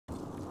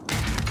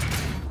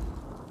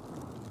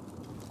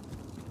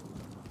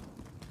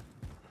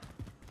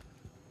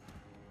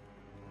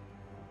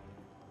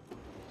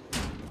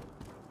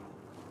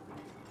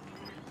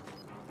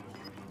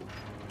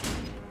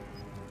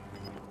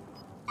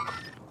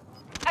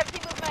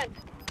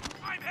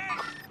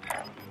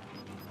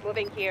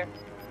Moving here.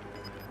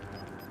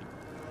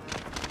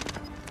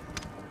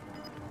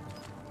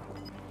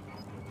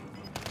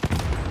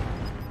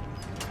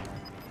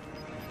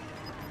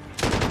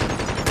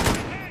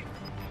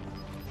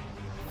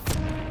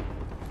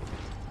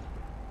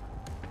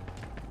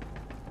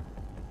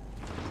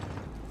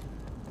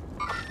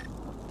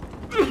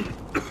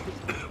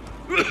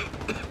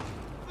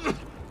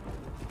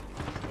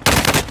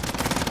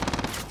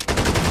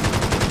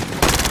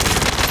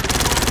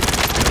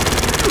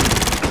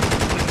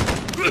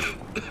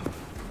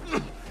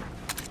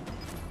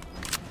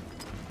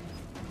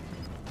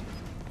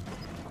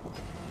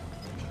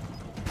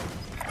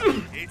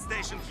 Aid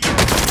station here.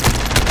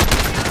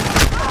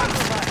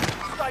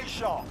 Stay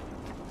sharp.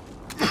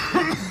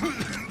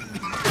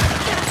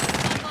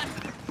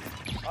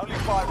 Only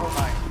 5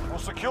 remain. We'll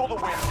secure the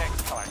win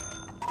next time.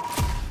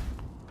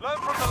 Learn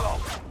from the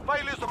loss.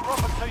 Failure's the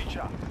proper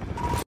teacher.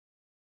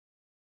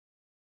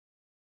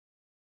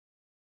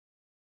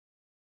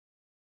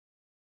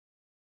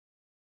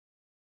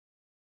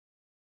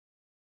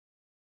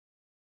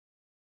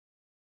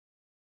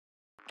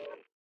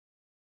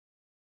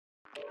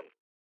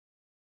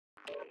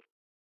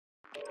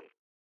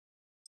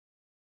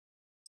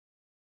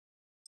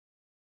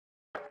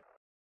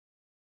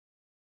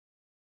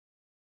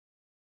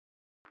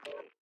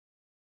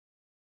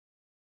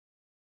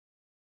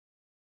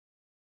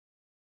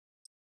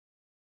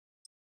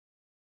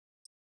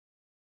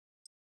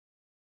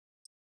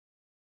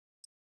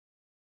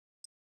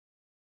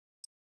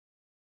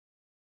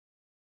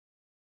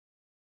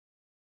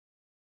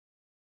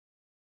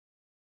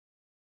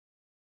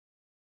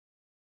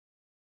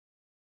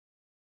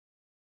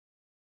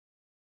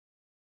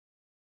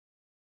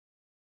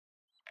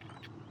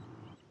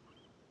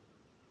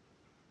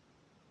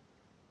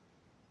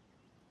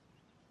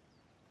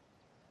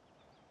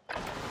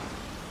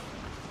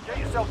 Get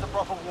yourself to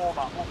proper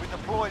warm-up. We'll be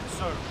deployed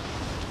soon.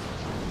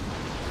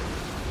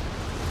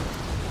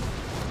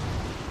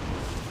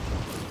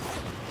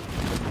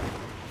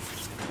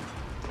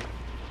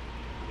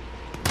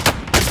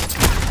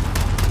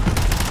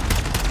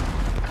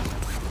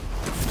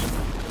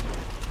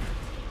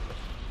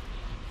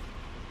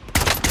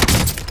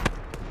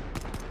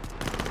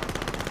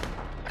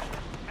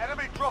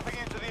 Enemy dropping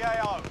into the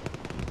AO.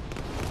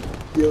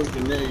 Yo,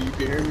 Janae, you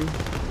can hear me?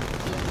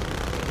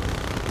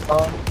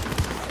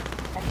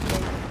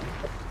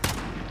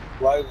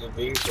 Why is it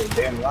being so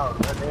damn loud?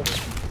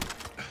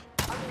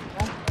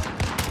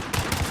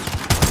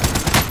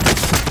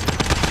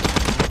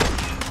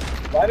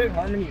 Why did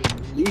Harmony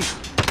leave?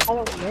 I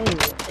don't know.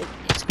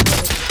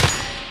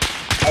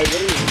 I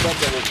literally thought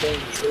that we were playing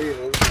the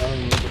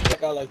trios. We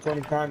back out like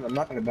 20 times. I'm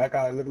not gonna back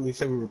out. I literally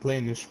said we were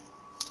playing this.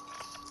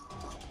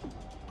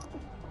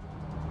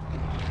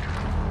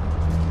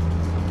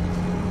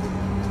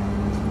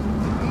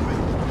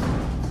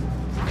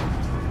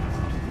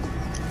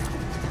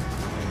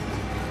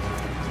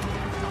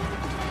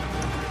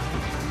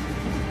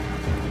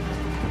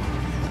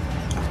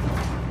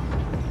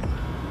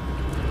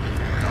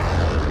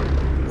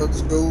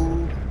 Let's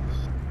go.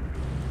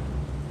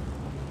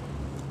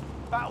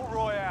 Battle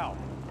Royale.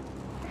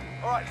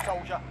 Alright,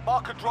 soldier.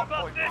 Mark a drop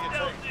point for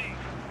your team.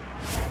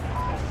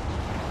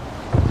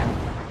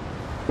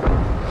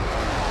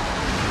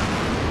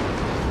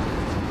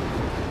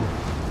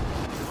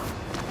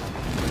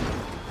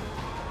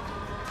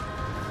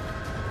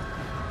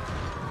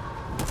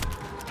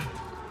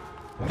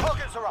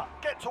 Targets are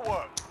up. Get to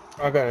work.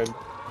 I got a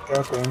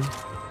shotgun.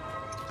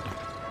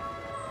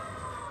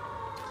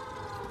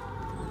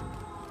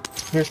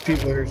 There's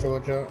people here, so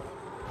watch out.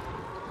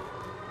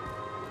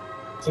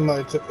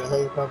 Somebody took the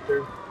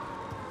helicopter.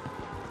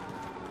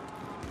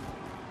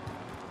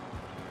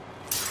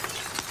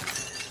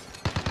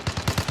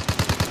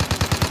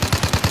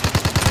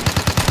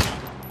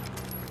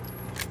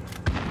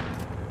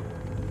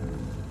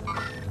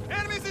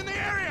 Enemies in the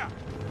area!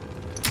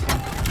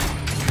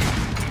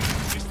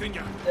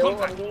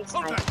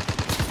 Contact!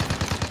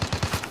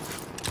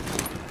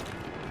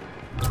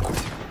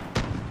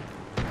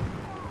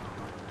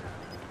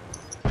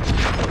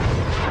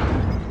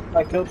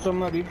 I killed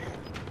somebody.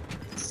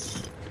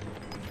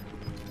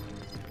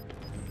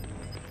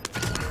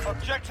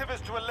 Objective is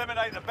to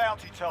eliminate the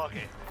bounty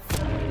target.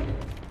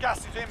 Gas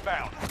is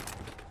inbound.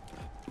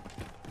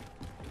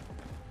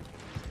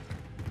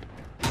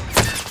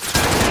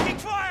 Taking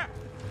fire!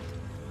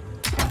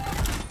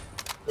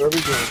 Where are we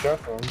getting shot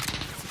from?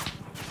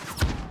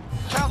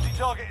 Bounty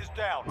target is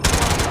down.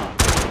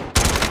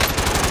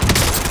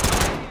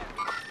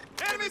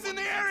 Enemies in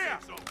the area!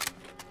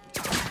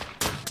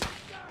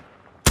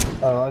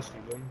 Oh, I see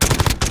them.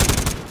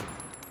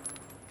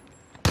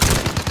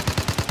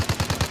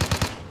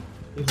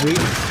 He's weak.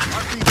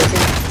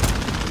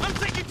 I'm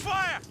taking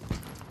fire!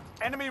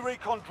 Enemy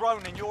recon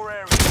drone in your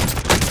area.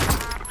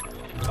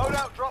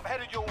 Loadout drop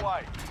headed your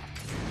way.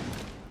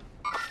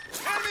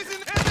 Enemies in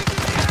the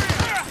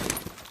area!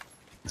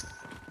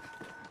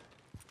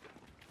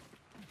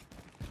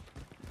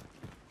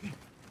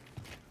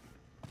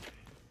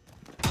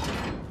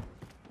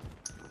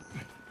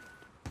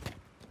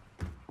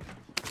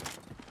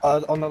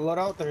 On the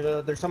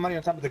loadout, there's somebody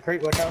on top of the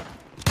crate. Watch out.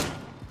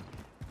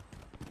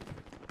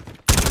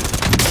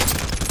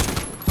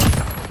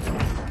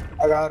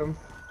 I got him.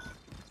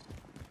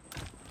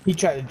 He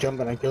tried to jump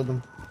and I killed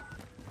him.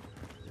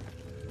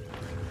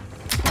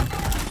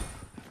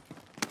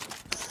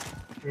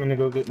 I'm gonna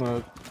go get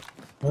my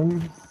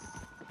gun.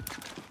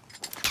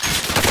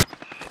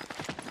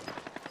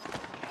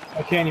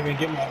 I can't even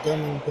get my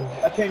gun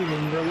because I can't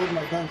even reload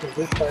my gun because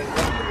this guy is up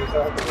to me,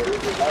 so I have to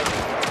reload it.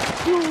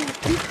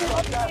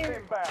 Gas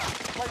inbound.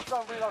 Safe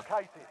zone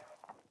relocated.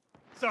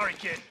 Sorry,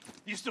 kid.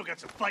 You still got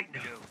some fighting to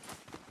do.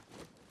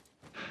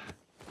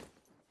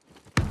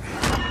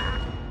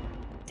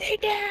 Stay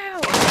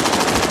down!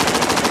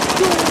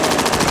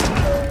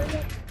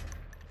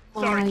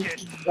 Sorry,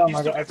 kid. Oh You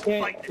my still god, I got some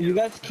fighting can't. to You do.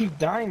 guys keep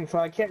dying, so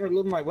I can't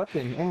reload my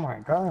weapon. Oh my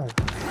god.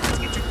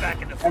 Get you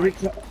back in the Every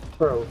fight. time,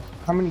 bro,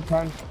 how many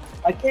times?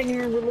 I can't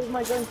even reload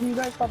my gun. Can you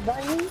guys stop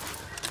dying?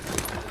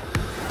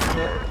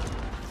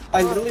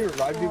 I literally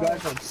revived you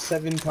guys like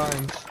 7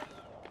 times.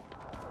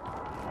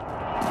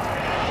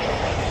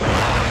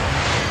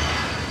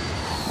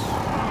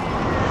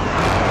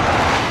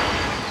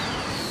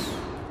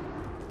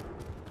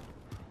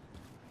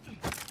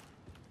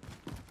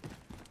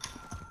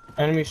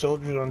 Enemy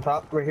soldiers on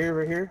top, right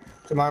here,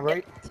 to my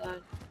right.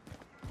 Son.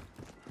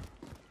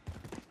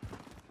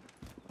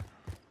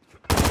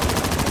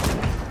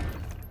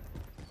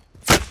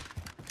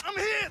 I'm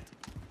hit!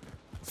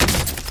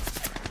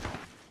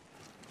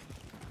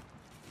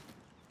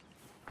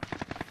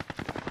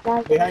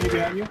 Behind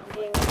you.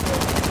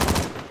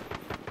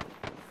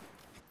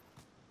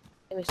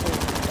 Let me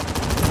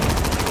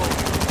see.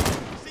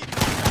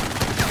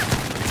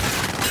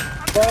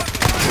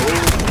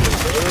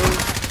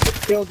 I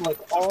killed like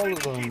all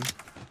of them.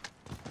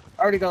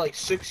 I already got like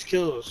 6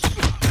 kills.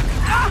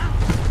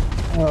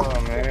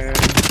 Oh man.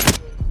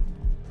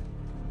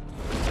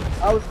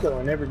 I was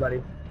killing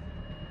everybody.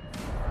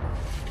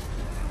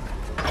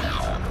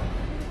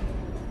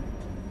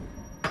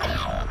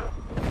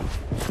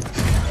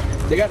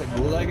 They got a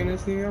gulag in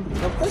this thing.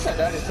 Of course I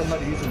died at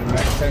somebody using the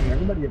Max 10.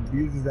 Everybody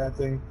abuses that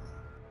thing.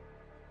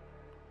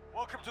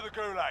 Welcome to the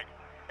Gulag.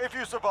 If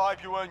you survive,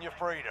 you earn your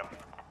freedom.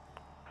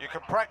 You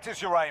can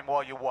practice your aim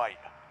while you wait.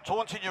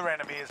 Taunting your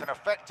enemy is an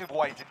effective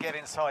way to get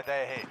inside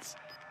their heads.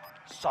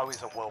 So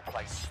is a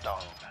well-placed stone.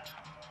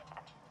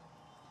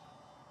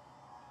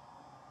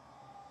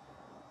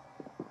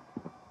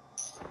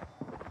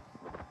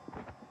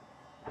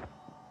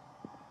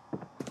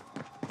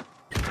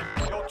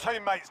 Your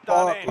teammate's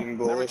done Fucking in.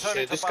 They're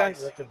returning bullshit. to This base.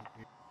 guy's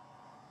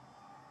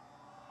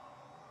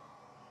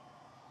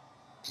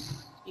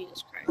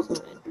Jesus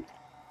Christ, man.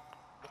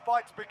 The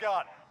fight's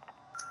begun.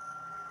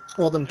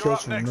 all them You're kills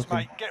up from next, nothing.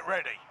 mate. Get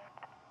ready.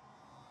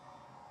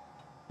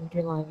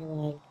 You're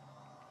lying.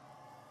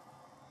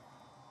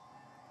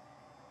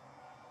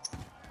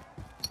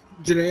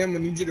 Janae, I'm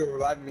gonna need you to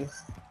revive me.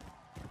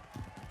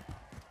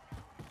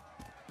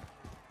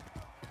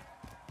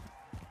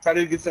 Try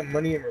to get some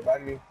money and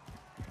revive me.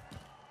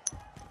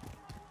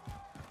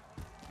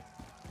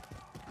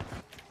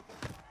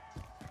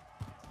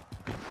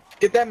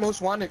 Get that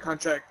most wanted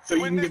contract so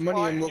you Win can this get money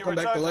fight and we'll you come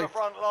back to return life. the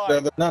front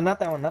line. No, not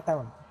that one, not that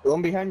one. The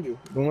one behind you.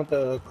 The one with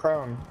the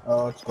crown.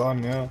 Oh, it's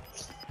gone now.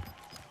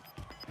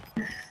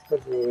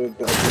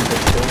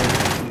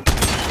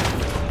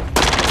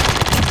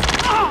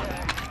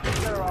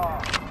 There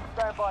are.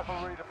 Stand by for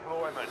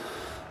redeployment.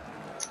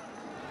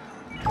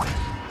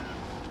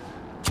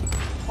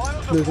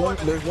 Final deployment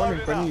There's is one in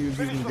loading front of up. you if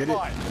you Finish can the get it.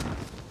 fight.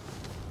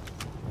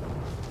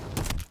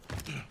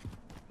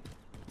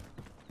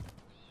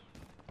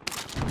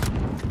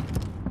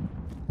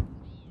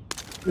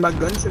 My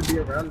gun should be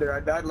around there. I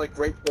died like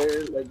right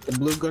there, like the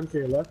blue gun to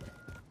your left.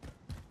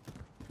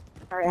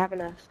 Alright, have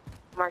enough.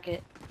 Mark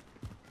it.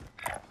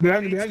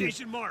 Behind you, Aid behind you.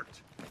 station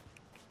marked.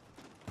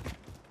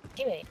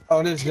 Teammate.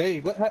 Oh, there's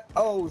Dave. What?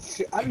 Oh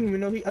shit! I didn't even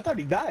know I thought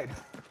he died.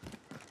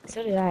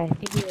 So did I. I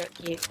think you were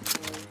cute.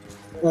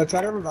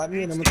 Try to revive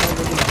me and I'm gonna try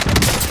to revive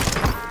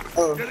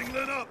you. Oh, Getting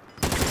lit up.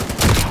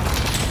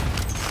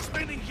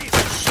 Spinning heat.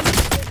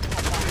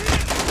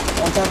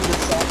 on top of the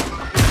shot.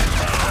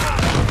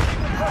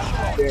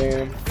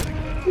 Damn.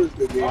 It was a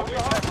good game.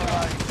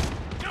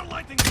 Got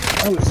lightning.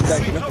 I was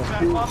stacking up Took on that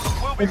kills. one.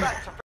 We'll be back to